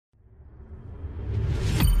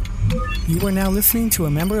You are now listening to a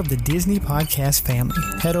member of the Disney Podcast family.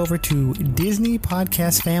 Head over to Disney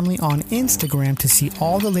Podcast Family on Instagram to see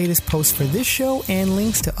all the latest posts for this show and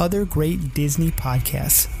links to other great Disney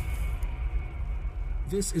podcasts.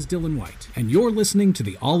 This is Dylan White, and you're listening to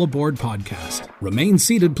the All Aboard podcast. Remain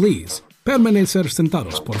seated, please. Permanecer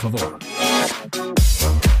sentados, por favor.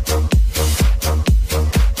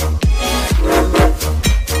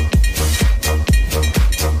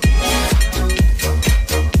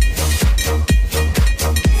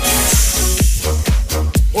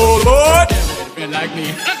 Like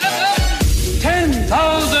me.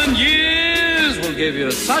 10,000 years will give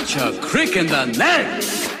you such a crick in the neck.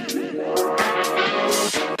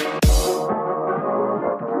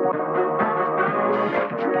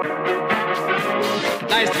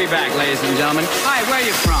 Nice to be back, ladies and gentlemen. Hi, where are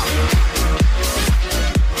you from?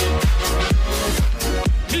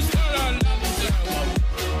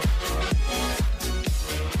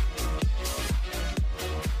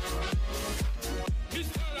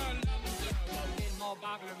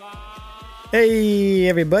 Hey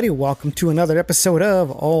everybody, welcome to another episode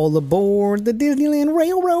of All Aboard the Disneyland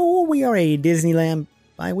Railroad. We are a Disneyland,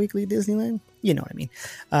 bi-weekly Disneyland, you know what I mean,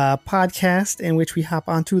 podcast in which we hop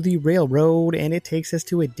onto the railroad and it takes us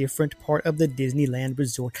to a different part of the Disneyland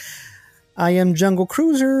resort. I am Jungle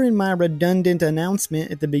Cruiser in my redundant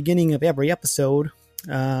announcement at the beginning of every episode.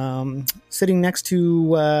 Sitting next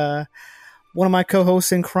to one of my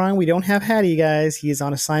co-hosts in crime. We don't have Hattie, guys. He is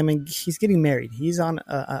on assignment. He's getting married. He's on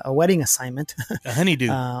a wedding assignment. A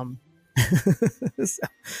honeydew. I'm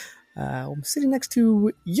sitting next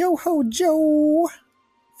to Yo-Ho Joe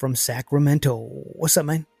from Sacramento. What's up,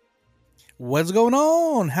 man? What's going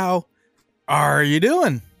on? How are you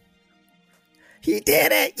doing? He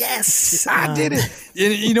did it. Yes. I did it.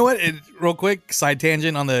 You know what? Real quick, side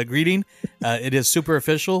tangent on the greeting. It is super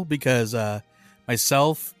official because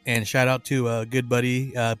myself and shout out to a good buddy,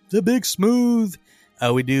 the Big Smooth.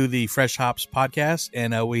 We do the Fresh Hops podcast,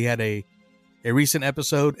 and we had a recent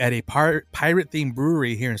episode at a pirate-themed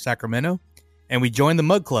brewery here in Sacramento, and we joined the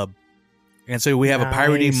Mug Club. And so we have a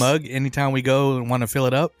piratey mug anytime we go and want to fill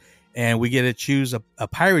it up, and we get to choose a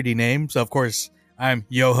piratey name. So, of course, I'm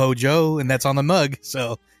Yo-Ho Joe, and that's on the mug.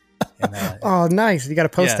 So, and, oh, nice. You got to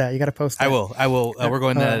post that. You got to post that. I will. We're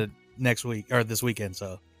going next week or this weekend.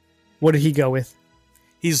 So, what did he go with?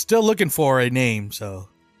 He's still looking for a name, so...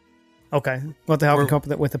 Okay. What the hell can come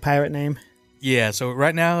up with a pirate name? Yeah, so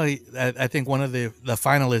right now, I think one of the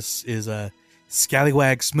finalists is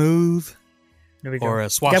Scallywag Smooth. There we go. Or a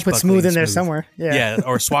Swashbuckling You got to put smooth in there somewhere. Yeah,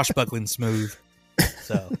 or Swashbuckling Smooth.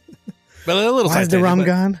 So, but a little Why is the rum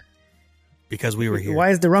gone? Because we were here.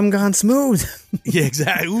 Why is the rum gone smooth? Yeah,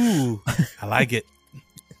 exactly. Ooh, I like it.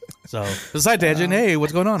 So, beside tangent, hey,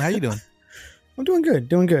 what's going on? How you doing? I'm doing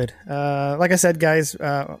good. Like I said, guys,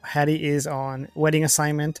 Hattie is on wedding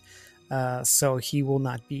assignment, so he will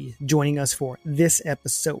not be joining us for this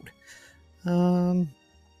episode. The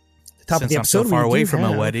top Since of the episode, I'm so far away from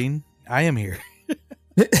a wedding, I am here.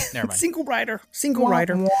 Never mind. Single rider.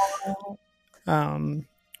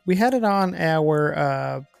 We had it on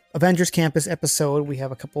our Avengers Campus episode. We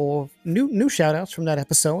have a couple of new shout outs from that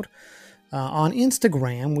episode. On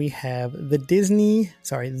Instagram, we have the _Disney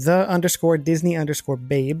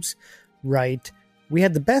 _babes, right? We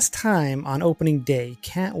had the best time on opening day.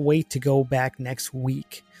 Can't wait to go back next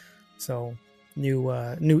week. So,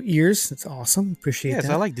 new ears. That's awesome. Appreciate that.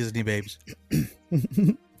 Yes, I like Disney babes.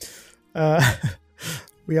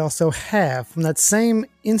 We also have, from that same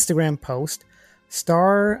Instagram post,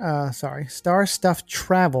 Star Stuff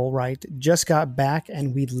Travel, right? Just got back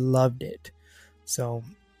and we loved it. So,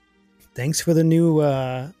 thanks for the new,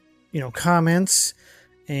 comments,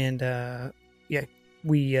 and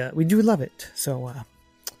we do love it. So I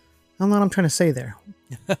don't know what I'm trying to say there.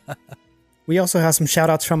 We also have some shout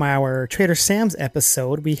outs from our Trader Sam's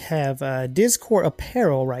episode. We have Discord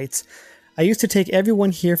Apparel writes, I used to take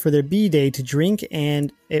everyone here for their B-Day to drink,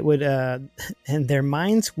 and it would and their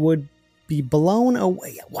minds would be blown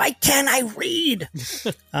away. Why can't I read?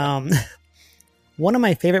 One of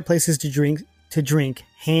my favorite places to drink,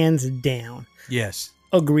 hands down. Yes.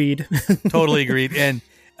 Agreed. Totally agreed. And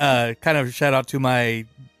kind of shout out to my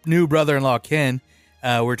new brother-in-law, Ken.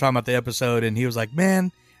 We were talking about the episode, and he was like,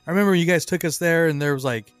 man, I remember you guys took us there, and there was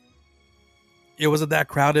like, it wasn't that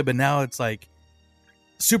crowded, but now it's like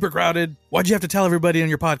super crowded. Why'd you have to tell everybody on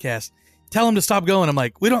your podcast? Tell them to stop going. I'm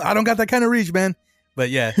like, I don't got that kind of reach, man. But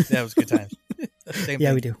yeah, that was good times. Same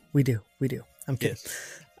yeah, thing. we do. I'm kidding.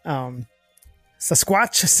 Yes.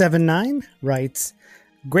 Sasquatch79 writes,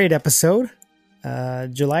 great episode.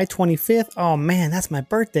 July 25th. Oh man, that's my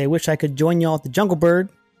birthday. Wish I could join y'all at the Jungle Bird.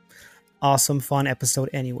 Awesome, fun episode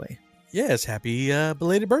anyway. Yes, happy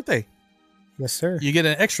belated birthday. Yes, sir. You get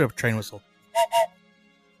an extra train whistle.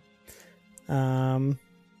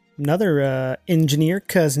 Another engineer,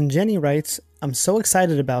 Cousin Jenny, writes, I'm so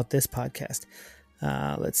excited about this podcast.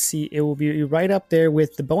 Let's see. It will be right up there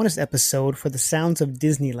with the bonus episode for the Sounds of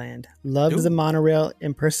Disneyland. Loved the monorail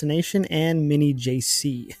impersonation and Mini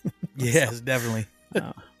JC. Yes, definitely.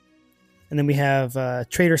 And then we have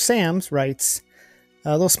Trader Sam's writes,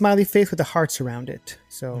 a little smiley face with the hearts around it.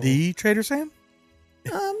 So the Trader Sam?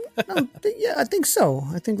 Yeah, I think so.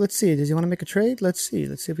 Let's see. Does he want to make a trade? Let's see.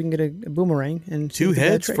 Let's see if we can get a boomerang and 2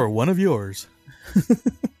 heads for one of yours.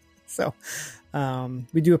 So,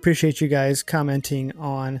 we do appreciate you guys commenting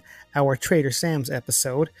on our Trader Sam's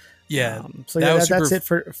episode. Yeah. That's it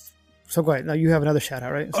for. So go ahead. No, you have another shout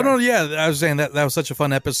out, right? Sorry. Oh no, yeah. I was saying that was such a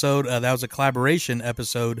fun episode. That was a collaboration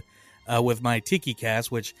episode with my Tiki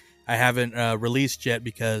Cast, which I haven't released yet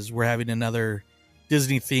because we're having another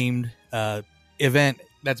Disney themed event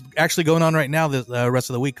that's actually going on right now the rest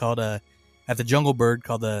of the week called at the Jungle Bird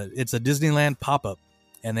it's a Disneyland pop-up,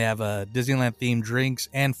 and they have Disneyland themed drinks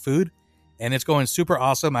and food, and it's going super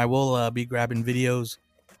awesome. I will be grabbing videos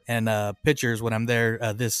and pictures when I'm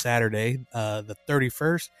there this Saturday, the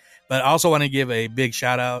 31st. But I also want to give a big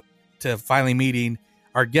shout out to finally meeting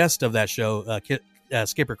our guest of that show,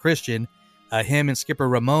 Skipper Christian. Him and Skipper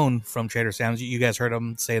Ramon from Trader Sam's. You guys heard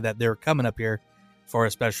them say that they're coming up here for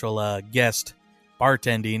a special guest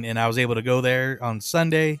bartending, and I was able to go there on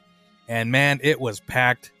Sunday, and man, it was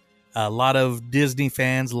packed. A lot of Disney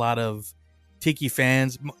fans, a lot of Tiki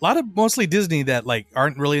fans, a lot of mostly Disney that like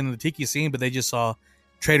aren't really in the Tiki scene, but they just saw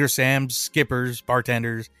Trader Sam's, skippers,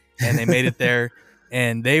 bartenders, and they made it there,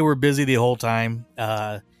 and they were busy the whole time.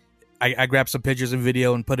 I grabbed some pictures and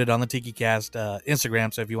video and put it on the Tiki Cast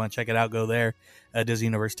Instagram, so if you want to check it out, go there. Disney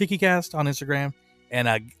Universe Tiki Cast on Instagram.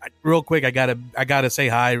 And real quick, I gotta say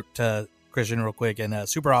hi to Christian real quick, and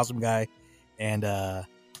super awesome guy, and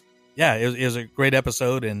it was a great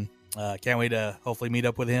episode, and can't wait to hopefully meet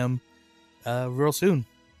up with him real soon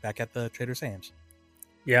back at the Trader Sam's.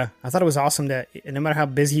 Yeah, I thought it was awesome that no matter how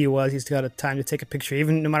busy he was, he still got time to take a picture,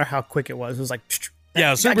 even no matter how quick it was. It was like,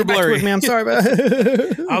 yeah, super blurry. Work, man. I'm sorry, but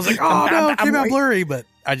I was like, oh no, it came out blurry, but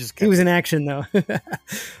I just he was in action though.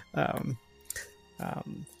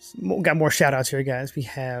 Got more shout outs here, guys. We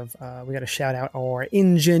got to shout out our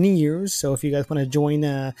engineers. So if you guys want to join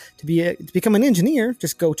to become an engineer,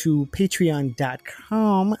 just go to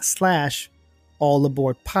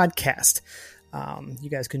patreon.com/allaboardpodcast. You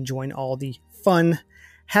guys can join all the fun,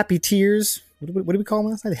 happy tiers. What do we call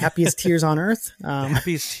them last night? The happiest tiers on earth.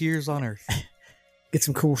 Happiest tiers on earth. Get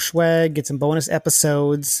some cool swag, get some bonus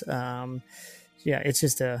episodes. It's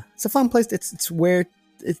just it's a fun place. It's where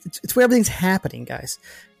everything's happening, guys.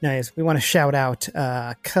 Nice. We want to shout out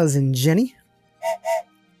Cousin Jenny,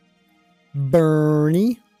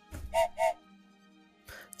 Bernie,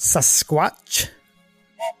 Sasquatch,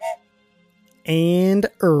 and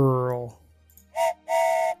Earl.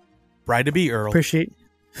 Bride to be Earl. Appreciate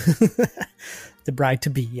the bride to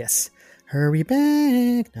be. Yes. Hurry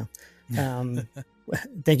back. No.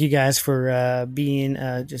 Thank you guys for being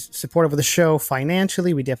just supportive of the show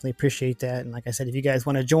financially. We definitely appreciate that. And like I said, if you guys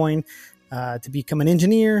want to join to become an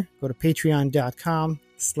engineer, go to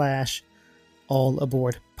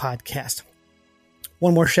patreon.com/allaboardpodcast.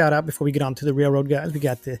 One more shout out before we get on to the railroad, guys. We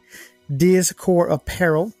got the Dizcore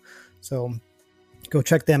Apparel. So go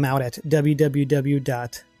check them out at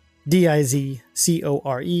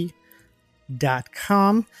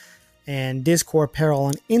www.dizcore.com. And Discord Apparel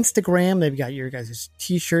on Instagram. They've got your guys'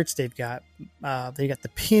 t-shirts. They've got the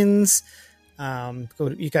pins.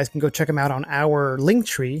 You guys can go check them out on our link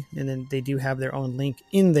tree, and then they do have their own link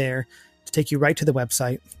in there to take you right to the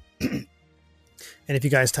website. And if you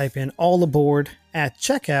guys type in all aboard at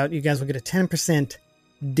checkout, you guys will get a 10%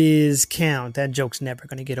 discount. That joke's never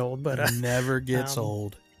going to get old, but never gets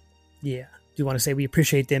old. Yeah, do want to say we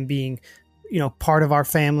appreciate them being, part of our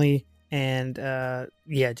family, and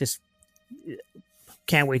just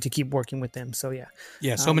can't wait to keep working with them. So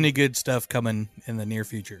so many good stuff coming in the near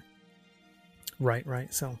future. Right.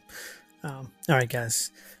 So, all right, guys,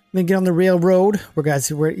 I'm gonna get on the railroad. You guys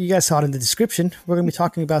saw it in the description. We're gonna be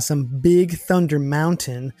talking about some Big Thunder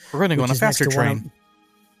Mountain. We're gonna go on a faster train,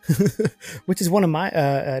 which is one of my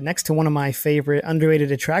next to one of my favorite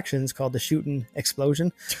underrated attractions called the Shootin'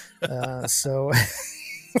 Explosion.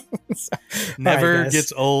 Never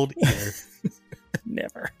gets old either.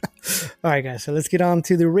 Never. All right, guys. So let's get on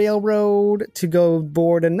to the railroad to go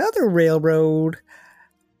board another railroad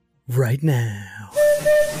right now.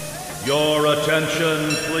 Your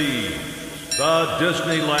attention, please. The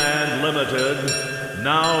Disneyland Limited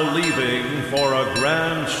Now leaving for a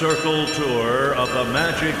grand circle tour of the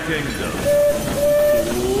Magic Kingdom.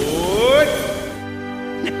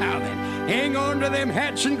 Now then, hang on to them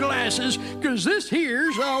hats and glasses, 'cause this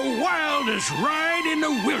here's the wildest ride in the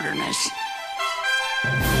wilderness.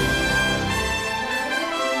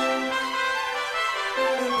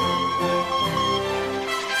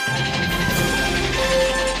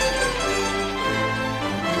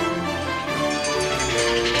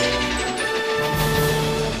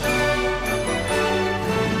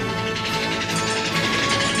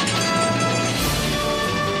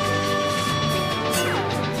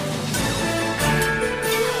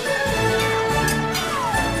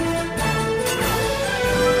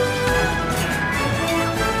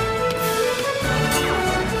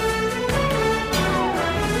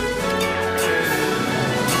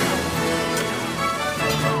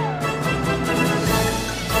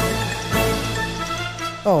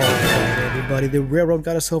 All right, everybody. The railroad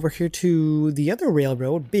got us over here to the other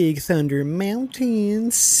railroad, Big Thunder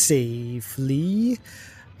Mountain, safely.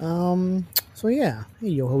 So yeah. Hey,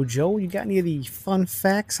 Yo-Ho Joe, you got any of the fun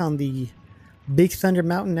facts on the Big Thunder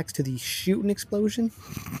Mountain next to the shooting explosion?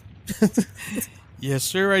 Yes,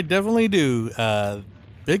 sir, I definitely do.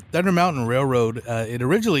 Big Thunder Mountain Railroad, it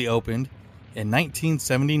originally opened in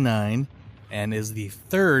 1979 and is the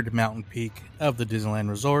third mountain peak of the Disneyland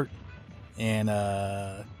Resort. And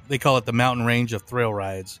they call it the mountain range of thrill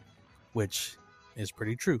rides, which is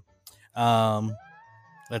pretty true.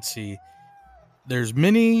 Let's see. There's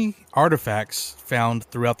many artifacts found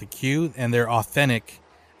throughout the queue, and they're authentic,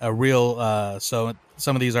 real. So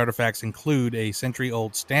some of these artifacts include a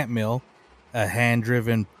century-old stamp mill, a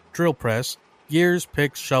hand-driven drill press, gears,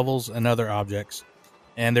 picks, shovels, and other objects.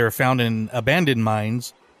 And they're found in abandoned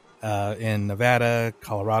mines in Nevada,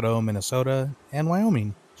 Colorado, Minnesota, and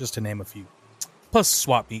Wyoming, just to name a few. Plus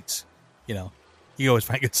swap meets. You know, you always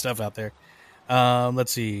find good stuff out there.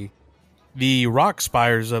 Let's see. The rock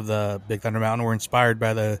spires of the Big Thunder Mountain were inspired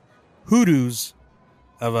by the hoodoos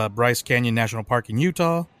of Bryce Canyon National Park in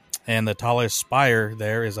Utah, and the tallest spire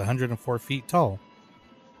there is 104 feet tall.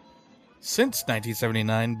 Since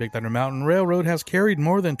 1979, Big Thunder Mountain Railroad has carried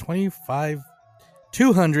more than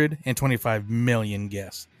 225 million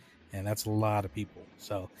guests, and that's a lot of people.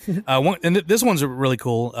 So, this one's really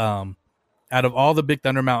cool. Out of all the Big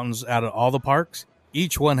Thunder Mountains, out of all the parks,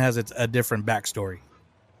 each one has a different backstory,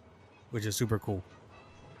 which is super cool.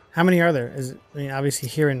 How many are there? Obviously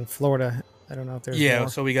here in Florida, I don't know if there's more.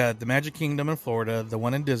 So we got the Magic Kingdom in Florida, the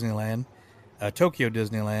one in Disneyland, Tokyo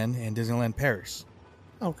Disneyland, and Disneyland Paris.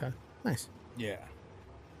 Okay, nice. Yeah.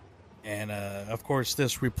 And, of course,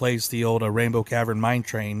 this replaced the old Rainbow Cavern Mine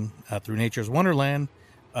Train through Nature's Wonderland,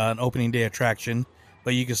 an opening day attraction.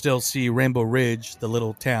 But you can still see Rainbow Ridge, the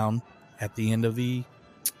little town, at the end of the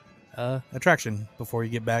attraction before you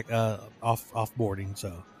get back off boarding.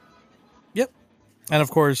 So, yep. And, of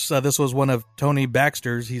course, this was one of Tony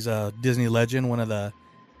Baxter's. He's a Disney legend, one of the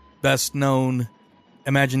best-known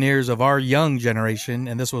Imagineers of our young generation.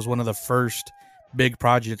 And this was one of the first big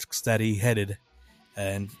projects that he headed.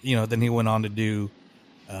 And, then he went on to do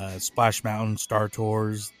Splash Mountain, Star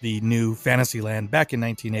Tours, the new Fantasyland back in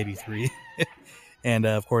 1983. And,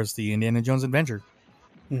 of course, the Indiana Jones Adventure.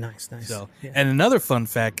 Nice. So, yeah. And another fun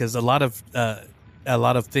fact, because a lot of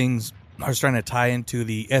things are starting to tie into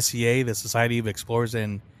the SEA, the Society of Explorers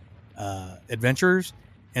and Adventurers.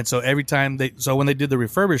 And so every time when they did the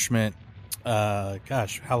refurbishment,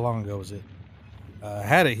 how long ago was it? I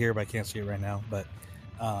had it here, but I can't see it right now. But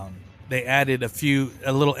they added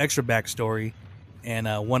a little extra backstory, and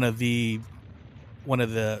one of the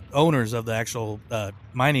owners of the actual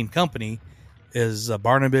mining company is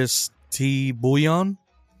Barnabas T. Bullion,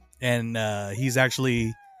 and he's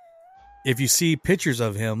actually, if you see pictures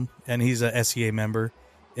of him, and he's a SEA member,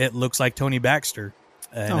 it looks like Tony Baxter.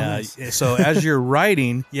 And nice. So as you're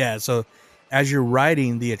riding, the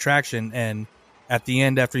attraction, and at the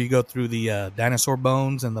end, after you go through the dinosaur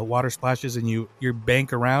bones and the water splashes, and you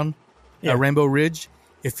bank around Rainbow Ridge,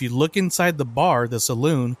 if you look inside the bar, the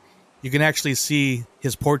saloon, you can actually see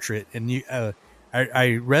his portrait. And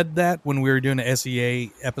I read that when we were doing an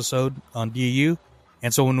SEA episode on DU,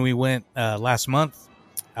 and so when we went last month,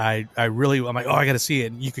 I'm like, I got to see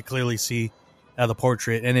it. And you could clearly see the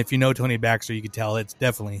portrait, and if you know Tony Baxter, you could tell it's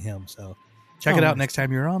definitely him. So check it out next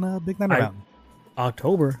time you're on Big Thunder Mountain.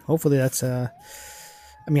 October. Hopefully that's I'm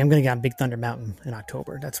going to get on Big Thunder Mountain in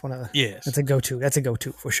October. That's one of the. Yes. That's a go-to. That's a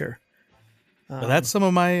go-to for sure. But that's some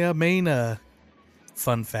of my main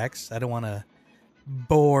fun facts. I don't want to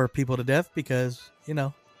bore people to death because,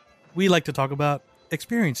 we like to talk about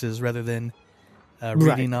experiences rather than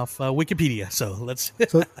reading off Wikipedia. So let's.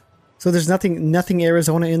 So there's nothing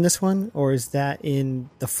Arizona in this one, or is that in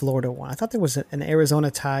the Florida one? I thought there was an Arizona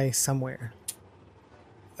tie somewhere.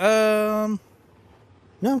 No,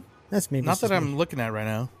 that's maybe not that I'm looking at right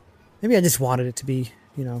now. Maybe I just wanted it to be,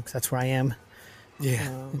 because that's where I am. Yeah,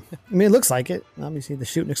 I mean, it looks like it. Obviously, the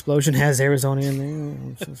shooting explosion has Arizona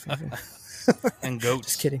in there. and goats.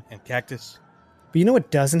 Just kidding. And cactus. But you know what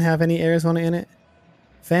doesn't have any Arizona in it?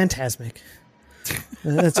 Phantasmic.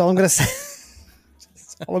 That's all I'm gonna say.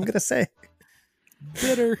 That's all I'm gonna say.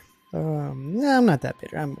 Bitter. No, I'm not that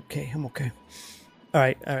bitter. I'm okay. All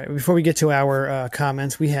right. Before we get to our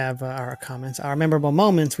comments, we have our memorable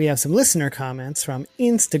moments. We have some listener comments from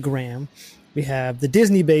Instagram. We have the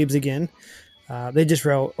Disney Babes again. They just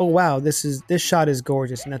wrote, "Oh wow, this shot is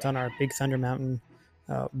gorgeous," and that's on our Big Thunder Mountain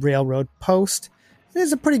Railroad post. It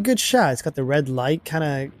is a pretty good shot. It's got the red light kind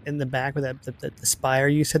of in the back with the spire.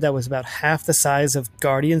 You said that was about half the size of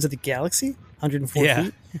Guardians of the Galaxy, 104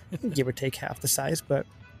 feet, give or take half the size. But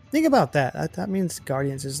think about that. That means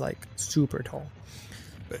Guardians is like super tall.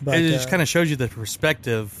 But it just kind of shows you the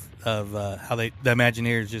perspective of how the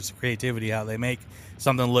Imagineers, just creativity, how they make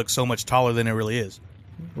something look so much taller than it really is.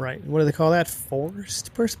 Right. What do they call that?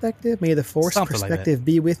 Forced perspective? May the forced something perspective like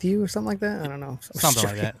be with you or something like that? I don't know. Something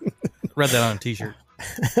like that. Read that on a t-shirt.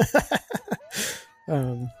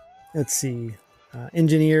 Let's see.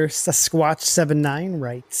 Engineer Sasquatch79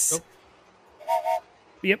 writes. Oh.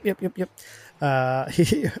 Yep.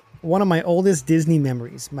 One of my oldest Disney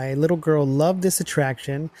memories. My little girl loved this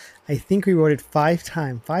attraction. I think we wrote it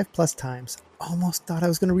 5+ times. Almost thought I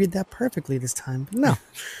was going to read that perfectly this time, but no.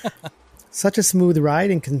 Such a smooth ride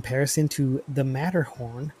in comparison to the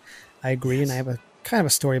Matterhorn. I agree, and I have a kind of a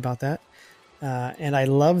story about that. And I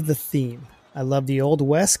love the theme. I love the Old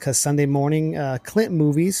West because Sunday morning Clint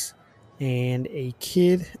movies, and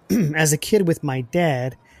as a kid with my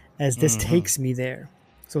dad, as this takes me there.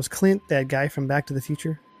 So is Clint that guy from Back to the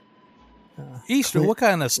Future? Eastwood. What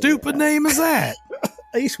kind of stupid name is that?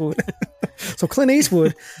 Eastwood. So Clint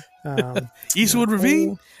Eastwood. Eastwood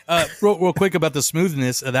Ravine. Real quick about the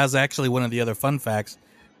smoothness. That was actually one of the other fun facts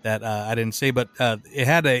that I didn't say, but it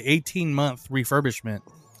had a 18-month refurbishment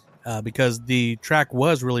because the track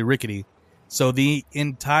was really rickety. So the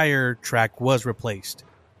entire track was replaced.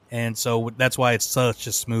 And so that's why it's such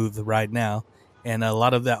a smooth ride now. And a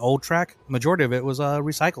lot of that old track, majority of it was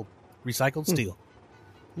recycled steel.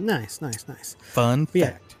 Nice. Fun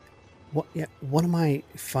fact. One of my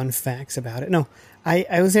fun facts about it. No,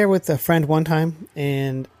 I was there with a friend one time,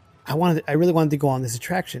 and I really wanted to go on this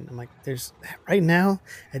attraction. I'm like, there's right now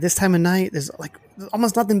at this time of night, there's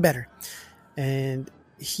almost nothing better. And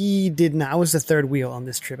he did not. I was the third wheel on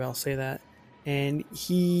this trip. I'll say that. And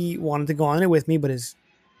he wanted to go on it with me, but his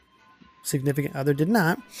significant other did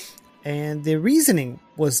not. And the reasoning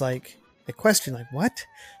was like a question, like what?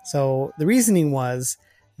 So the reasoning was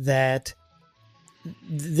that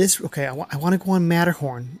I want to go on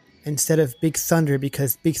Matterhorn instead of Big Thunder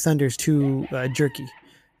because Big Thunder is too jerky.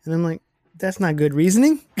 And I'm like, that's not good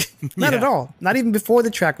reasoning. Not at all. Not even before the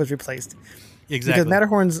track was replaced. Exactly. Because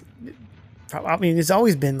Matterhorn's, I mean, it's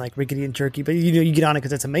always been like rickety and jerky, but you get on it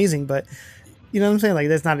because it's amazing. But you know what I'm saying? Like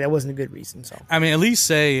that wasn't a good reason. So I mean, at least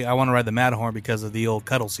say I want to ride the Matterhorn because of the old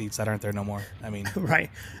cuddle seats that aren't there no more. I mean, right.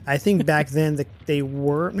 I think back then they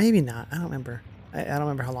were, maybe not. I don't remember. I don't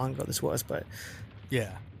remember how long ago this was, but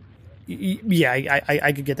yeah.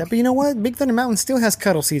 I could get that. But you know what? Big Thunder Mountain still has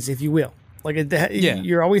cuddle seats, if you will.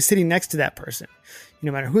 You're always sitting next to that person,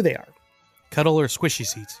 no matter who they are. Cuddle or squishy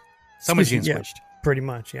seats. Somebody's getting squished. Pretty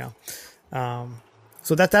much, yeah.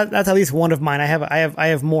 So that's at least one of mine. I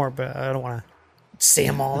have more, but I don't want to say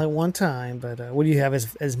them all at one time. But what do you have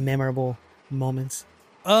as memorable moments?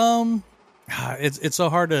 It's so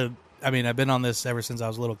hard to. I mean, I've been on this ever since I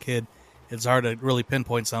was a little kid. It's hard to really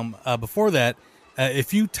pinpoint some. Before that,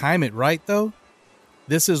 if you time it right, though,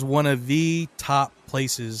 this is one of the top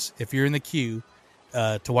places if you're in the queue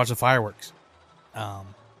to watch the fireworks,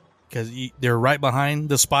 because they're right behind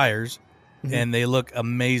the spires, and they look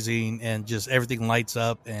amazing, and just everything lights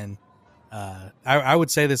up. And I would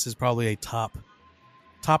say this is probably a top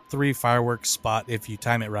 3 fireworks spot if you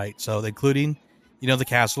time it right. So including, the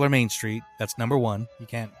Castle or Main Street, that's number 1. You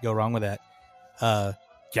can't go wrong with that.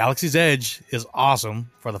 Galaxy's Edge is awesome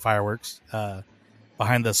for the fireworks.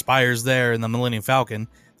 Behind the spires there and the Millennium Falcon,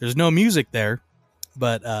 there's no music there,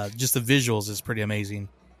 but just the visuals is pretty amazing.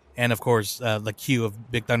 And of course, the queue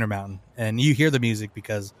of Big Thunder Mountain, and you hear the music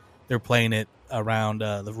because they're playing it around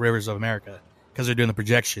the rivers of America because they're doing the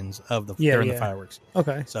projections of the fireworks.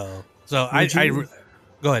 Okay. So go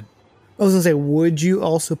ahead. I was gonna say, would you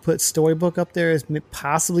also put Storybook up there as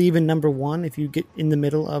possibly even number 1 if you get in the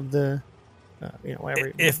middle of the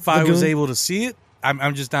whatever. If I was able to see it,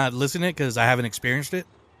 I'm just not listening because I haven't experienced it.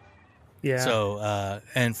 Yeah. So,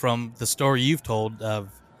 and from the story you've told of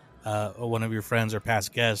one of your friends or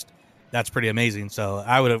past guest, that's pretty amazing. So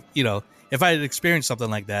I would have, if I had experienced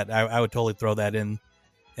something like that, I would totally throw that in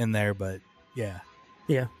there. But yeah.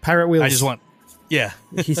 Yeah. Pirate Wheels. I just want, yeah.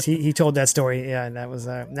 he told that story. Yeah. And that was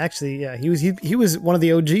actually, yeah, he was one of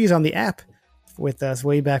the OGs on the app with us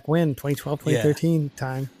way back when, 2012, 2013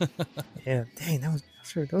 time. Yeah. Dang, those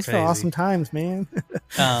were awesome times, man.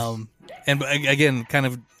 And again, kind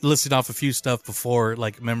of listing off a few stuff before,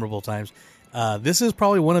 like memorable times. This is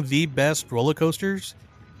probably one of the best roller coasters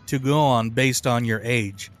to go on based on your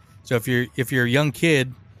age. So if you're a young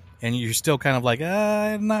kid and you're still kind of like,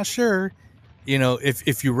 I'm not sure,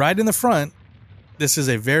 if you ride in the front, this is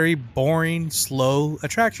a very boring, slow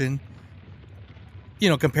attraction,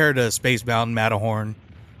 compared to Space Mountain, Matterhorn,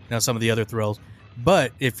 some of the other thrills.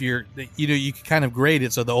 But if you're, you can kind of grade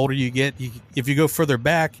it. So the older you get, if you go further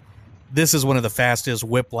back, this is one of the fastest,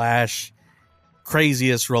 whiplash,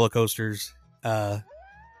 craziest roller coasters in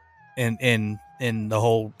the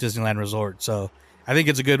whole Disneyland Resort. So I think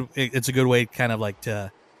it's a good way, kind of like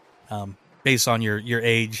to based on your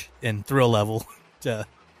age and thrill level to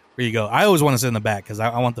where you go. I always want to sit in the back because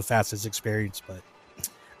I want the fastest experience. But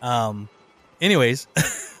anyways, I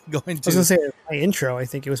was gonna say my intro. I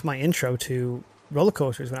think it was my intro to roller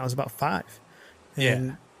coasters when I was about 5. And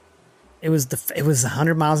yeah. It was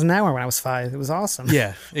 100 miles an hour when I was 5. It was awesome.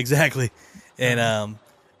 Yeah, exactly. And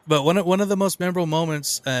but one of the most memorable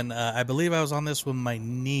moments, and I believe I was on this with my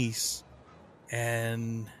niece,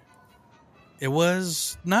 and it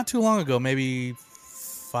was not too long ago, maybe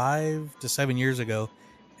 5 to 7 years ago.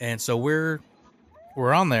 And so we're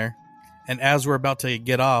on there, and as we're about to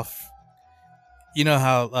get off, you know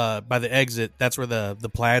how by the exit, that's where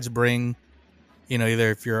the plaids bring,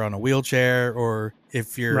 either if you're on a wheelchair or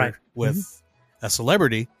if you're with a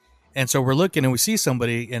celebrity. And so we're looking and we see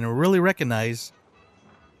somebody and we really recognize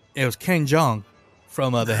it was Ken Jeong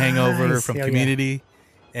from The Hangover, from Community,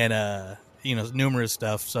 and numerous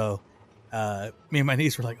stuff. So me and my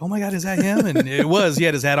niece were like, "Oh my God, is that him?" And it was. He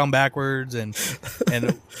had his hat on backwards and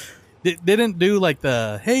didn't do like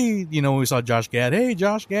the hey, when we saw Josh Gad, hey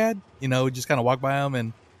Josh Gad, we just kind of walked by him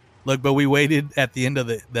and look. But we waited at the end of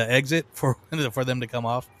the exit for them to come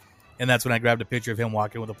off. And that's when I grabbed a picture of him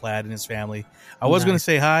walking with a plaid and his family. I was going to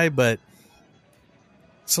say hi, but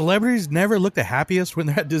celebrities never look the happiest when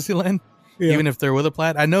they're at Disneyland, even if they're with a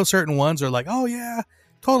plaid. I know certain ones are like, oh, yeah,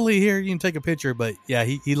 totally here. You can take a picture. But, yeah,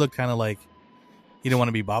 he looked kind of like he didn't want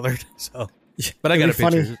to be bothered. So, but I got a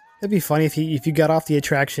picture. It'd be funny if you got off the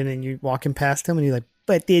attraction and you're walking past him and you're like,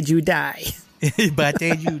 but did you die? But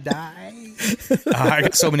did you die? I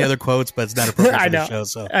got so many other quotes, but it's not appropriate for the show.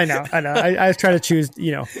 So I know. I was trying to choose,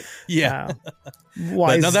 yeah.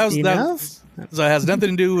 Wise enough. So it has nothing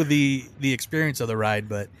to do with the experience of the ride,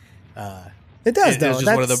 but it does though. Just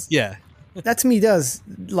one of the that to me does,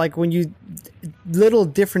 like when you little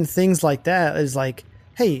different things like that is like,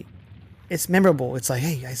 hey, it's memorable. It's like,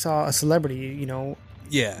 hey, I saw a celebrity,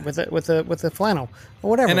 with a flannel or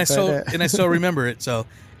whatever. And I still remember it. So.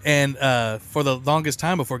 And for the longest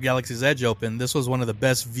time before Galaxy's Edge opened, this was one of the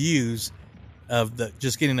best views of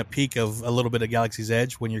just getting a peek of a little bit of Galaxy's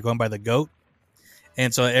Edge when you're going by the goat.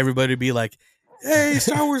 And so everybody would be like, hey,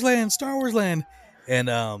 Star Wars Land, Star Wars Land. And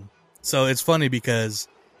so it's funny because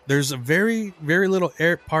there's a very, very little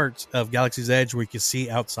parts of Galaxy's Edge where you can see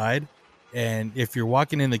outside. And if you're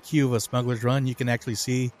walking in the queue of a Smuggler's Run, you can actually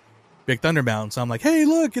see Big Thunder Mountain. So I'm like, hey,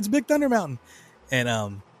 look, it's Big Thunder Mountain.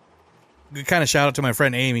 And kind of shout out to my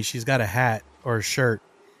friend Amy. She's got a hat or a shirt,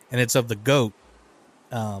 and it's of the goat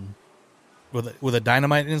with a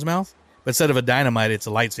dynamite in his mouth. But instead of a dynamite, it's a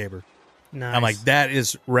lightsaber. Nice. I'm like, that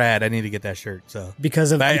is rad. I need to get that shirt. So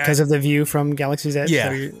because of the view from Galaxy's Edge.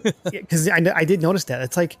 Yeah, because I did notice that.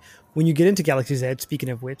 It's like when you get into Galaxy's Edge. Speaking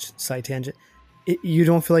of which, side tangent, you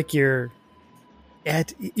don't feel like you're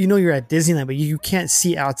at Disneyland, but you can't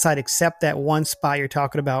see outside except that one spot you're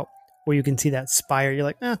talking about where you can see that spire. You're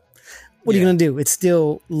like, what are you going to do? It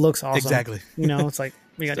still looks awesome. Exactly. It's like,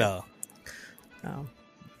 we got to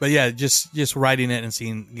But yeah, just riding it and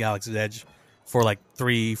seeing Galaxy's Edge for like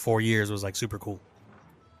 3-4 years was like super cool.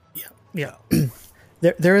 Yeah.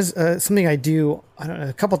 There is something I do,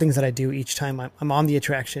 a couple things that I do each time I'm on the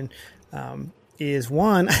attraction. Is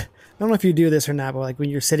one, I don't know if you do this or not, but like when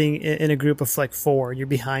you're sitting in a group of like 4, you're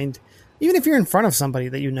behind, even if you're in front of somebody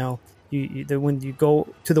that when you go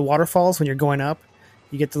to the waterfalls, when you're going up,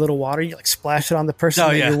 you get the little water, you like splash it on the person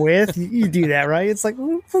that you're with. You do that, right? It's like,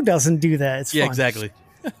 who doesn't do that? It's fun. Exactly.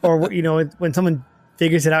 Or, when someone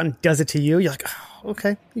figures it out and does it to you. You're like, oh,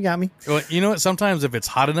 okay, you got me. Well, you know what? Sometimes if it's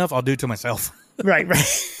hot enough, I'll do it to myself. Right.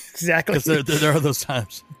 Exactly. Because there are those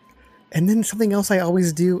times. And then something else I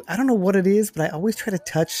always do, I don't know what it is, but I always try to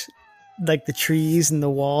touch like the trees and the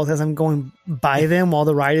walls as I'm going by them while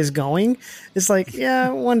the ride is going. It's like, yeah,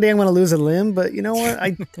 one day I'm going to lose a limb, but you know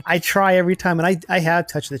what? I try every time, and I have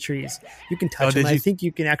touched the trees. You can touch them. I think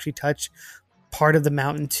you can actually touch part of the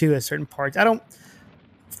mountain too at certain parts. I don't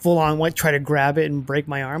full on try to grab it and break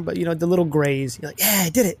my arm, but you know, the little graze, you're like, yeah, I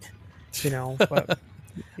did it. You know, but,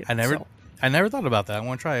 I never thought about that. I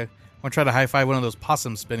want to try to high five one of those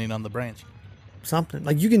possums spinning on the branch. Something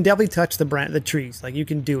like you can definitely touch the trees. Like you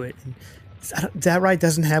can do it. And that ride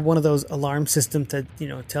doesn't have one of those alarm systems that, you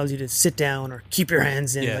know, tells you to sit down or keep your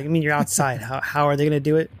hands in. Yeah. Like, I mean, you're outside. How are they going to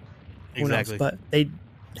do it? Who Exactly. knows? But they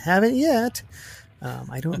haven't yet.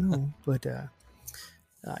 I don't know. But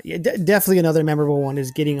yeah, definitely another memorable one is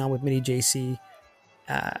getting on with Mini JC.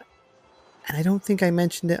 And I don't think I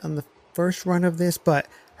mentioned it on the first run of this, but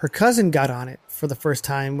her cousin got on it for the first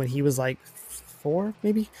time when he was like 4,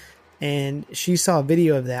 maybe. And she saw a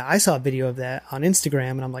video of that. I saw a video of that on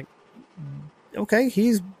Instagram, and I'm like, okay,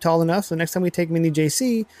 he's tall enough. So next time we take Mini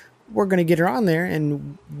JC, we're going to get her on there.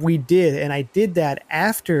 And we did. And I did that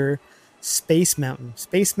after Space Mountain.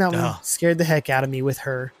 Space Mountain scared the heck out of me with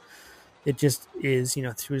her. It just is, you know,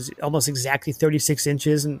 it was almost exactly 36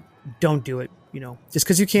 inches, and don't do it. You know, just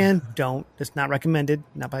because you can, don't. It's not recommended.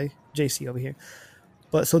 Not by JC over here.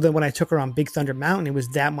 But so then when I took her on Big Thunder Mountain, it was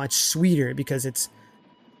that much sweeter because it's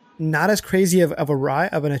not as crazy of a ride,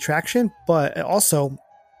 of an attraction, but also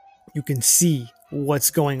you can see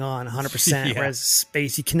what's going on 100%. Yeah. Whereas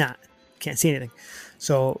space, you can't see anything.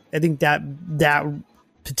 So I think that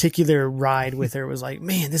particular ride with her was like,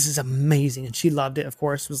 man, this is amazing. And she loved it, of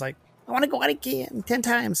course. Was like, I want to go out again 10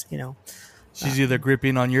 times, you know. She's either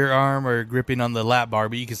gripping on your arm or gripping on the lap bar,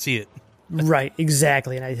 but you can see it. Right,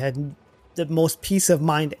 exactly. And I had the most peace of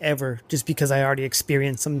mind ever just because I already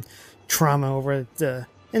experienced some trauma over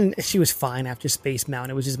and she was fine after Space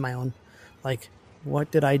Mountain. It was just my own, like, what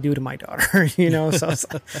did I do to my daughter? You know, so it's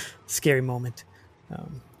a scary moment.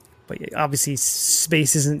 But yeah, obviously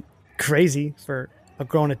space isn't crazy for a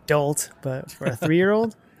grown adult, but for a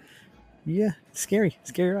 3-year-old, yeah, scary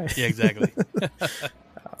ride. Yeah, exactly.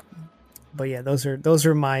 But yeah, those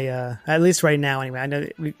are my at least right now anyway. I know,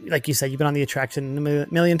 like you said, you've been on the attraction a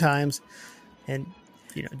million times, and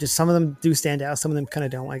you know, just some of them do stand out, some of them kind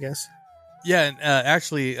of don't, I guess. Yeah, and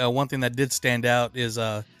actually, one thing that did stand out is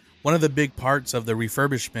one of the big parts of the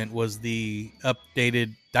refurbishment was the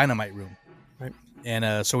updated dynamite room. Right.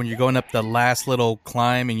 And so when you're going up the last little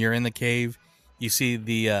climb and you're in the cave, you see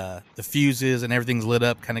the fuses and everything's lit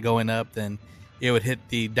up, kind of going up. Then it would hit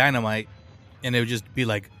the dynamite, and it would just be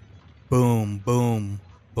like boom, boom,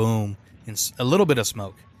 boom, and a little bit of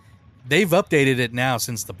smoke. They've updated it now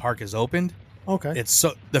since the park has opened. Okay. It's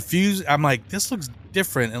so the fuse. I'm like, this looks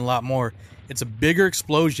different and a lot more. It's a bigger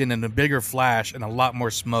explosion and a bigger flash and a lot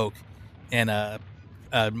more smoke, and a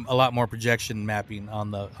lot more projection mapping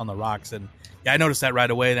on the rocks. And yeah, I noticed that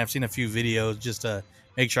right away. And I've seen a few videos just to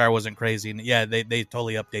make sure I wasn't crazy. And yeah, they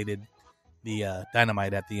totally updated the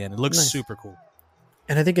dynamite at the end. It looks Nice. super cool.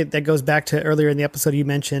 And I think that goes back to earlier in the episode you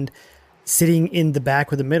mentioned sitting in the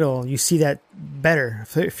back or the middle. You see that better.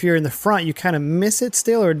 If you're in the front, you kind of miss it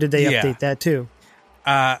still, or did they update that too?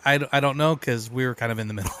 I don't know because we were kind of in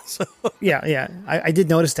the middle. So Yeah. I did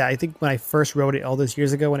notice that. I think when I first rode it all those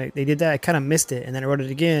years ago, when they did that, I kind of missed it. And then I rode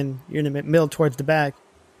it again. You're in the middle towards the back.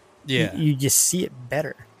 yeah, You just see it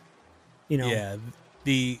better. You know? yeah.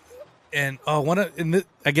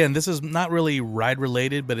 Again, this is not really ride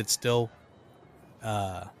related, but it's still,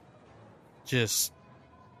 just,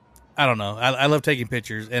 I don't know. I love taking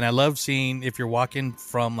pictures, and I love seeing if you're walking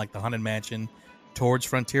from like the Haunted Mansion towards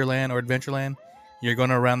Frontierland or Adventureland, you're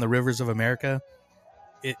going around the rivers of America.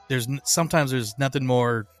 Sometimes there's nothing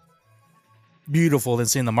more beautiful than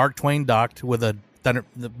seeing the Mark Twain docked with the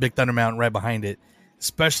Big Thunder Mountain right behind it,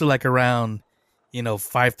 especially like around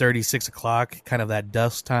 5:30, 6 o'clock, kind of that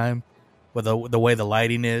dusk time, with the way the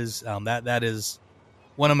lighting is. That is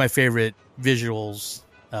one of my favorite visuals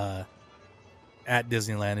at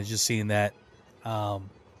Disneyland, is just seeing that. And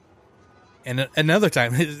another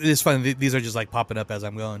time, it's funny, these are just like popping up as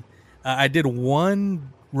I'm going. I did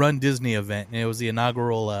one Run Disney event, and it was the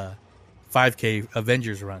inaugural 5K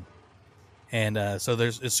Avengers run. And so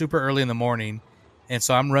it's super early in the morning, and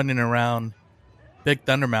so I'm running around Big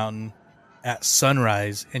Thunder Mountain at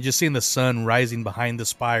sunrise, and just seeing the sun rising behind the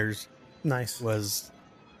spires. Nice.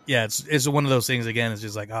 It's one of those things. Again, it's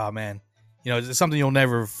just like, oh man, it's something you'll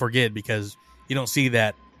never forget because you don't see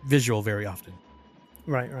that visual very often.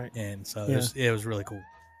 Right. And so Yeah. it was really cool.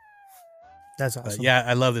 That's awesome. But yeah,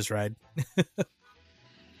 I love this ride.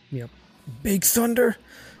 Yep. Big Thunder.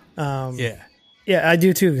 Yeah. Yeah, I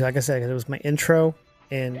do too. Like I said, it was my intro,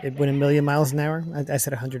 and it went a million miles an hour. I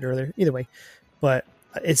said 100 earlier. Either way, but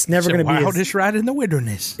it's never going to be wildest ride in the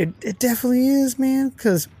wilderness. It definitely is, man.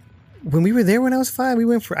 Because when we were there when I was 5, we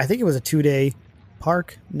went for, I think it was a 2-day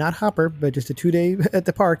park, not hopper, but just a 2-day at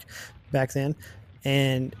the park back then.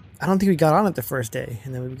 And I don't think we got on it the first day,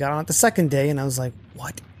 and then we got on it the second day, and I was like,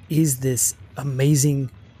 "What is this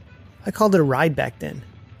amazing?" I called it a ride back then.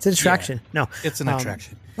 It's an attraction. Yeah, No, it's an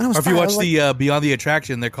attraction. When I was or if you 5, I watch was the Beyond the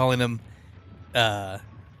Attraction, they're calling them. What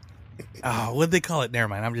did they call it? Never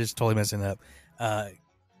mind. I'm just totally messing it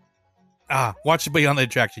up. Watch Beyond the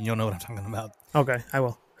Attraction. You'll know what I'm talking about. Okay, I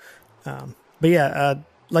will. But yeah,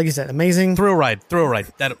 like you said, amazing Thrill ride.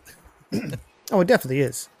 That Oh, it definitely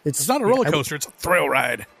is. it's not a roller coaster. It's a thrill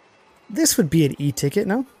ride. This would be an e-ticket,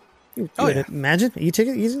 no? You would yeah. imagine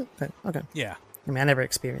e-ticket, easy. Okay. Yeah. I mean, I never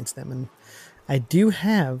experienced them, and I do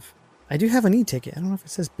have an e-ticket. I don't know if it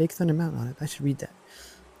says Big Thunder Mountain on it. I should read that,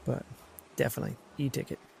 but definitely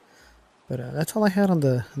e-ticket. But that's all I had on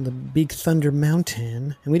the Big Thunder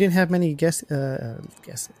Mountain, and we didn't have many guest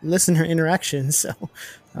listener interactions. So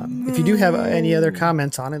if you do have any other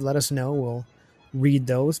comments on it, let us know. We'll read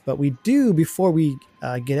those. But we do, before we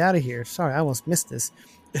get out of here. Sorry, I almost missed this.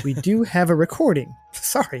 We do have a recording.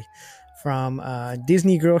 Sorry. From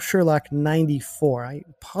Disney Girl Sherlock 94. I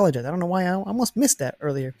apologize. I don't know why I almost missed that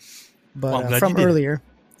earlier. But from earlier.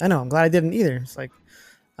 I know. I'm glad I didn't either. It's like,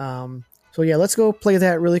 so yeah, let's go play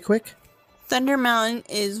that really quick. Thunder Mountain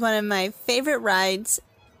is one of my favorite rides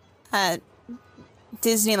at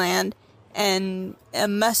Disneyland and a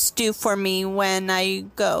must-do for me when I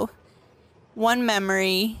go. One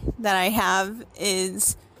memory that I have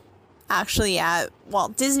is actually at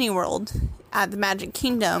Walt Disney World at the Magic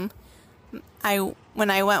Kingdom.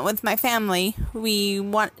 When I went with my family, we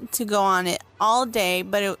wanted to go on it all day,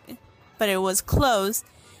 but it was closed.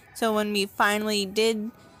 So when we finally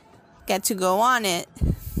did get to go on it,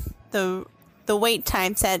 the wait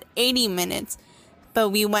time said 80 minutes, but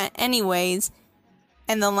we went anyways,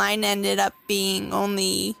 and the line ended up being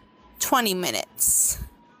only 20 minutes.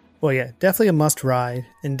 Well, yeah, definitely a must ride,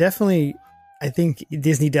 and definitely I think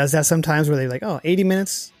Disney does that sometimes where they're like, oh, 80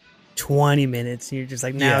 minutes, 20 minutes. And you're just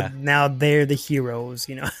like, now they're the heroes,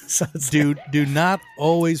 you know. So it's do not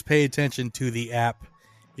always pay attention to the app,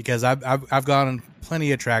 because I've gone on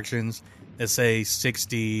plenty of attractions that say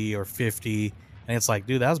 60 or 50, and it's like,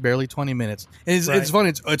 dude, that was barely 20 minutes. And it's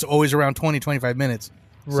funny. It's always around 20, 25 minutes.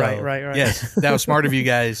 Right. Yes, that was smart of you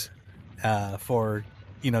guys for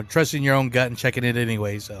trusting your own gut and checking it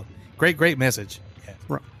anyway. So great message.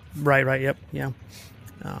 Yeah. Right. Yep. Yeah.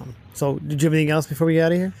 So did you have anything else before we get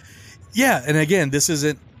out of here? Yeah, and again, this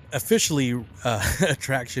isn't officially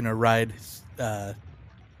attraction or ride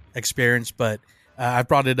experience, but I've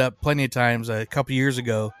brought it up plenty of times. A couple years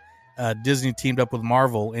ago, Disney teamed up with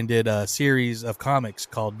Marvel and did a series of comics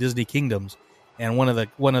called Disney Kingdoms, and one of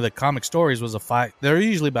the comic stories was they're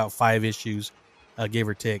usually about 5 issues, give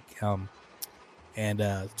or take,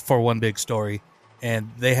 and for one big story.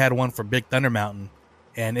 And they had one for Big Thunder Mountain,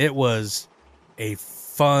 and it was a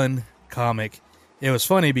fun comic. It was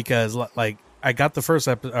funny because like I got the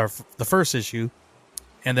first issue,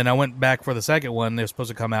 and then I went back for the second one. They're supposed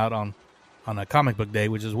to come out on a comic book day,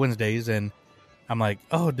 which is Wednesdays, and I'm like,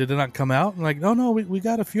 oh, did it not come out? I'm like, oh no, we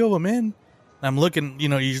got a few of them in. And I'm looking,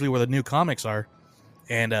 usually where the new comics are,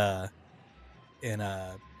 and they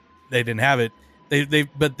didn't have it.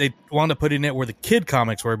 But they wound up putting it where the kid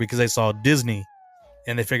comics were because they saw Disney,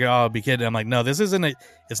 and they figured, oh, it'll be kid. And I'm like, no,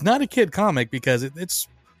 it's not a kid comic because it's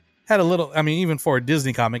had a little, I mean, even for a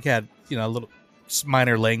Disney comic, had, a little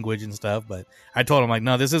minor language and stuff. But I told him, like,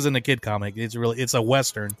 no, this isn't a kid comic. It's a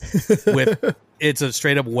Western. It's a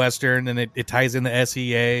straight up Western, and it ties in the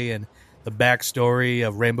SEA and the backstory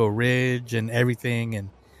of Rainbow Ridge and everything. And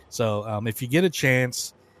so if you get a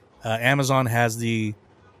chance, Amazon has the,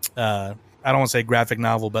 I don't want to say graphic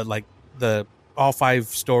novel, but like all 5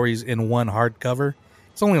 stories in one hardcover.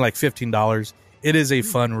 It's only like $15. It is a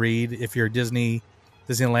fun read if you're a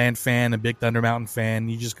Disneyland fan, a Big Thunder Mountain fan.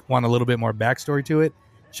 You just want a little bit more backstory to it.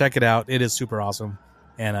 Check it out. It is super awesome.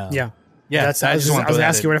 And yeah. I was going to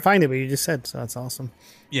ask you where to find it, but you just said so. That's awesome.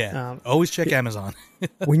 Yeah, always check Amazon.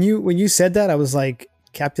 when you said that, I was like,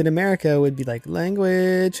 Captain America would be like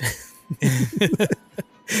language.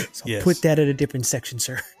 So yes. Put that at a different section,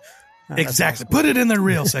 sir. Exactly. Awesome. Put it in the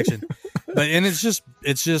real section. And it's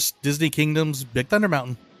just Disney Kingdoms, Big Thunder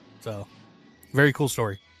Mountain. So very cool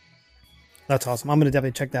story. That's awesome. I'm going to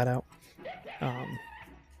definitely check that out.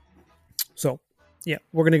 So Yeah,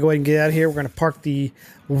 we're going to go ahead and get out of here. We're going to park the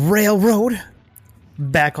railroad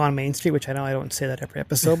back on Main Street, which I know I don't say that every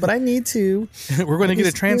episode, but I need to. We're going to get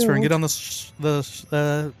a transfer and get on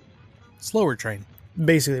the slower train.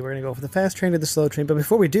 Basically, we're going to go from the fast train to the slow train. But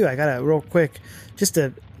before we do, I got a real quick, just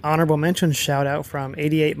an honorable mention shout out from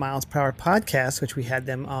 88 Miles Per Hour Podcast, which we had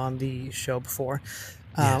them on the show before.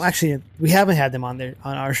 Yes. Actually, we haven't had them on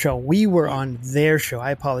our show. We were on their show.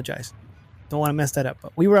 I apologize. Don't want to mess that up.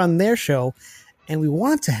 But we were on their show, and we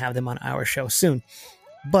want to have them on our show soon.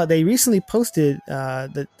 But they recently posted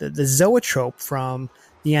the Zoetrope from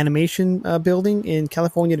the animation building in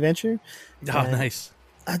California Adventure. Oh, nice.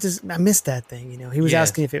 I missed that thing. He was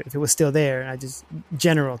asking if it was still there, and I just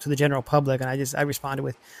to the general public, and I responded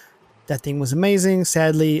with, that thing was amazing.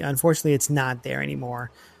 Sadly, unfortunately, it's not there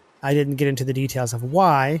anymore. I didn't get into the details of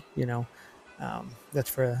why.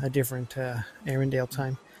 That's for a different Arendelle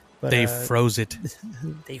time. But they froze it.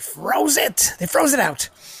 They froze it. They froze it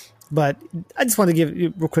out. But I just wanted to give you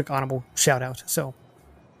a real quick honorable shout out. So.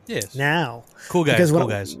 Yes. Now. Cool guys.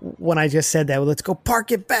 Because when I just said that, well, let's go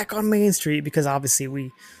park it back on Main Street, because obviously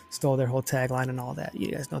we stole their whole tagline and all that.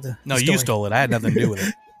 You guys know the No, story. You stole it. I had nothing to do with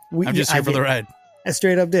it. I'm just here for the ride. I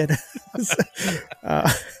straight up did.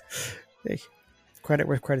 Hey, credit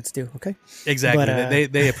where credit's due, okay? Exactly.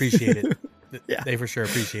 But, they appreciate it. Yeah. They for sure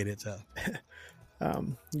appreciate it. So.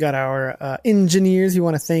 Got our engineers you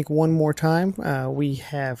want to thank one more time. We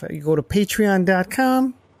have, you go to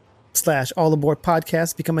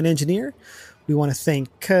patreon.com/allaboardpodcast, become an engineer. We want to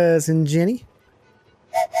thank Cousin Jenny,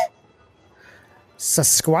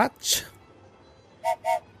 Sasquatch,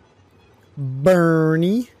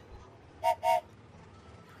 Bernie,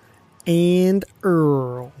 and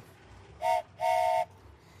Earl.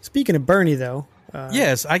 Speaking of Bernie, though,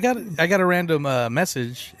 yes, I got a random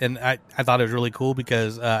message, and I thought it was really cool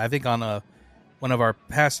because I think on one of our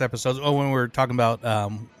past episodes, when we were talking about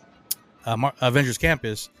Avengers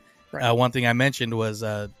Campus, right. One thing I mentioned was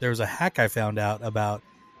there was a hack I found out about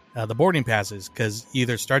the boarding passes, because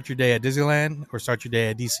either start your day at Disneyland or start your day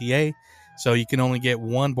at DCA, so you can only get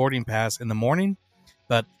one boarding pass in the morning.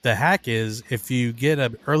 But the hack is, if you get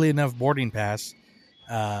an early enough boarding pass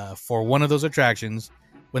for one of those attractions,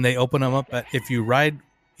 when they open them up, if you ride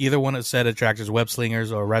either one of said attractions, Web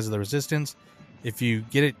Slingers or Rise of the Resistance, if you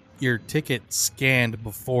get your ticket scanned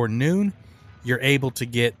before noon, you're able to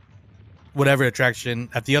get whatever attraction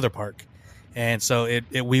at the other park. And so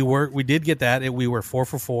we did get that. We were 4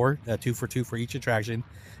 for 4, 2 for 2 for each attraction.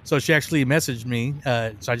 So she actually messaged me.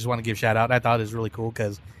 So I just want to give a shout out. I thought it was really cool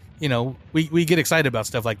because, we get excited about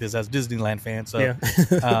stuff like this as Disneyland fans. So,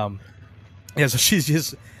 yeah.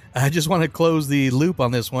 So I just want to close the loop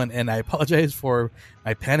on this one, and I apologize for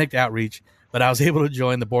my panicked outreach, but I was able to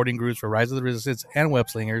join the boarding groups for Rise of the Resistance and Web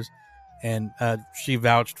Slingers, and she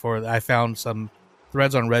vouched for it. I found some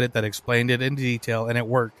threads on Reddit that explained it in detail, and it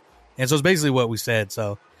worked. And so it's basically what we said.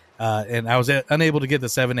 So, and I was unable to get the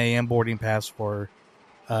 7 a.m. boarding pass for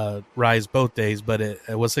Rise both days, but it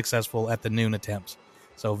was successful at the noon attempts.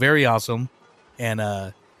 So very awesome. And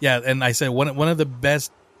and I said one of the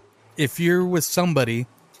best, if you're with somebody,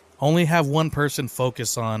 only have one person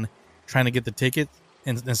focus on trying to get the ticket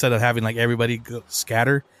instead of having like everybody go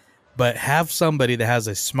scatter, but have somebody that has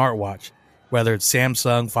a smartwatch, whether it's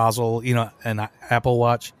Samsung, Fossil, an Apple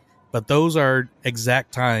Watch, but those are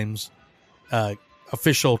exact times,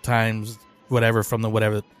 official times, whatever from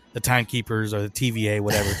the timekeepers or the TVA,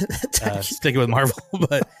 whatever, sticking with Marvel.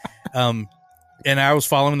 But, and I was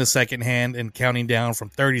following the second hand and counting down from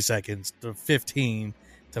 30 seconds to 15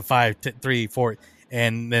 to 5, 3, 4,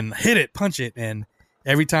 and then hit it, punch it. And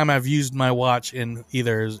every time I've used my watch in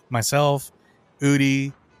either myself,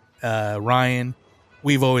 Udi, Ryan,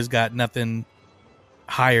 we've always got nothing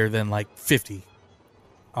higher than like 50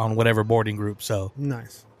 on whatever boarding group. So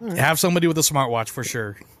nice. Right. Have somebody with a smartwatch for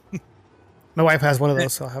sure. My wife has one of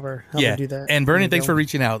those, so I'll have her do that. And Bernie, thanks for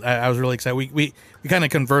reaching out. I was really excited. We kind of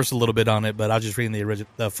conversed a little bit on it, but I was just reading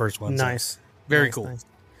the first one. Nice. So very nice, cool. Nice.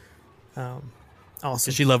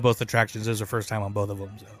 Awesome. She loved both attractions. It was her first time on both of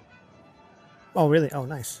them. So. Oh, really? Oh,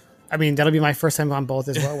 nice. I mean, that'll be my first time on both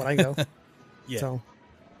as well when I go. Yeah. So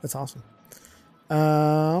that's awesome.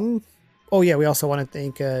 We also want to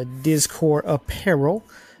thank Discord Apparel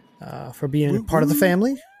for being part of the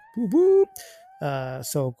family. Whoop, whoop.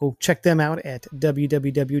 So go check them out at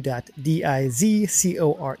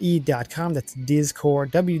www.dizcore.com. That's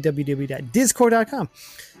Discord, www.discord.com.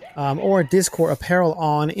 Or Discord Apparel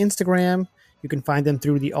on Instagram. You can find them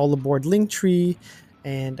through the All Aboard link tree,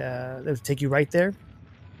 and they'll take you right there.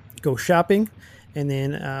 Go shopping, and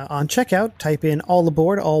then on checkout, type in All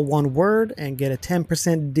Aboard, all one word, and get a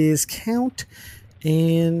 10% discount.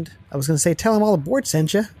 And I was going to say, tell them all aboard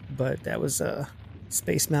sent you, but that was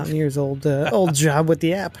Space Mountaineer's old job with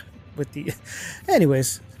the app.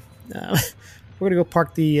 Anyways, we're going to go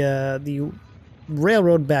park the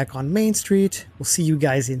railroad back on Main Street. We'll see you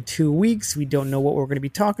guys in 2 weeks. We don't know what we're going to be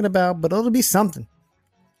talking about, but it'll be something.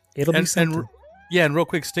 And real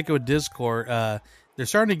quick, sticking with Discord, they're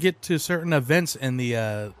starting to get to certain events in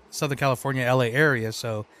the Southern California, LA area.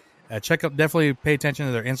 So definitely pay attention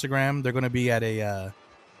to their Instagram. They're going to be at a,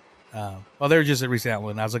 they were just at recent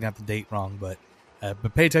outlet. I was looking at the date wrong, but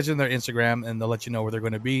pay attention to their Instagram and they'll let you know where they're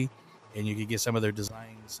going to be. And you can get some of their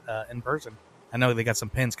designs in person. I know they got some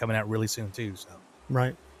pins coming out really soon too. So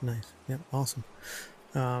right, nice, yeah, awesome.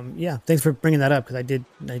 Thanks for bringing that up because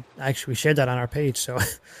I actually shared that on our page. So,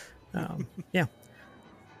 yeah.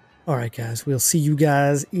 All right, guys, we'll see you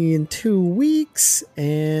guys in 2 weeks,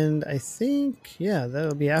 and I think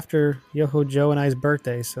that'll be after Yoho Joe and I's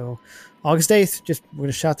birthday. So, August 8th. We're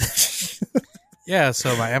gonna shout that. Yeah,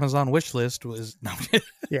 so my Amazon wish list was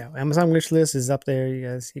Amazon wish list is up there.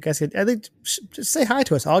 You guys could, I think, just say hi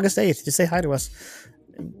to us. August 8th, just say hi to us.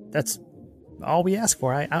 That's all we ask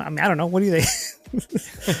for. I mean, I don't know. What do you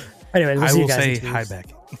think? Anyway, we'll see you guys. I will say hi back.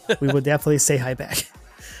 We will definitely say hi back.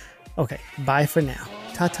 Okay, bye for now.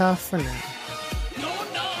 Ta-ta for now.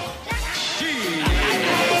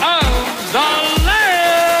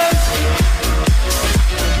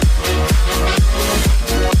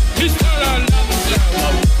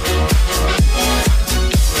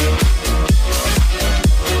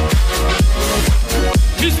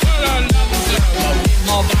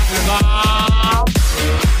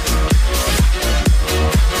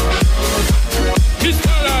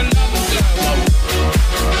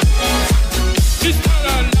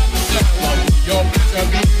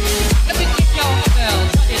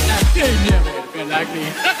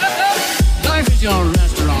 Life is your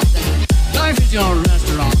restaurant. Life is your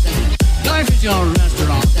restaurant. Life is your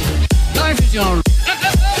restaurant. Life is your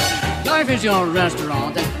Life is your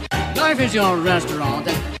restaurant. Life is your restaurant.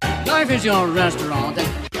 Life is your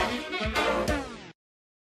restaurant.